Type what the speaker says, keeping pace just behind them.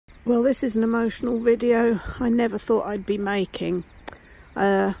Well, this is an emotional video I never thought I'd be making.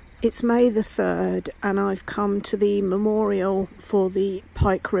 It's May the 3rd and I've come to the memorial for the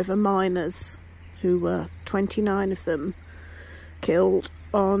Pike River miners, who were 29 of them killed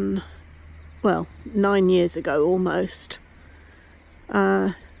on, well, 9 years ago almost.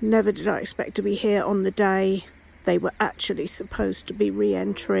 Never did I expect to be here on the day they were actually supposed to be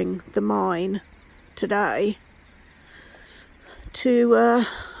re-entering the mine today to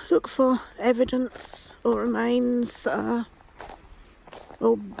look for evidence or remains or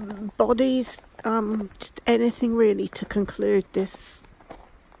bodies, just anything really to conclude this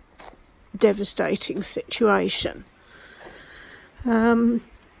devastating situation.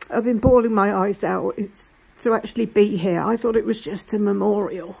 I've been bawling my eyes out. It's to actually be here. I thought it was just a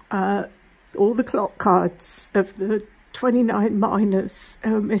memorial. All the clock cards of the 29 miners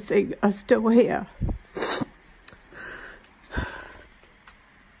who are missing are still here.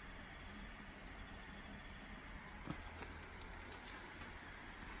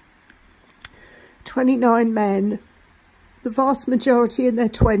 29 men, the vast majority in their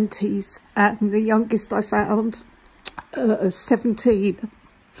 20s, and the youngest I found, 17.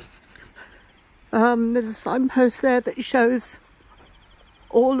 There's a signpost there that shows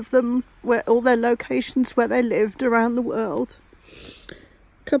all of them, all their locations where they lived around the world.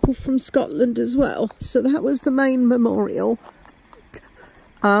 A couple from Scotland as well. So that was the main memorial.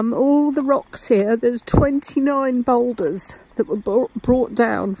 All the rocks here, there's 29 boulders that were brought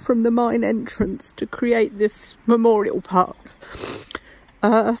down from the mine entrance to create this memorial park.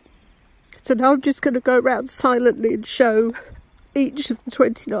 So now I'm just going to go around silently and show each of the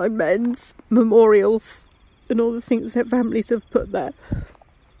 29 men's memorials and all the things their families have put there.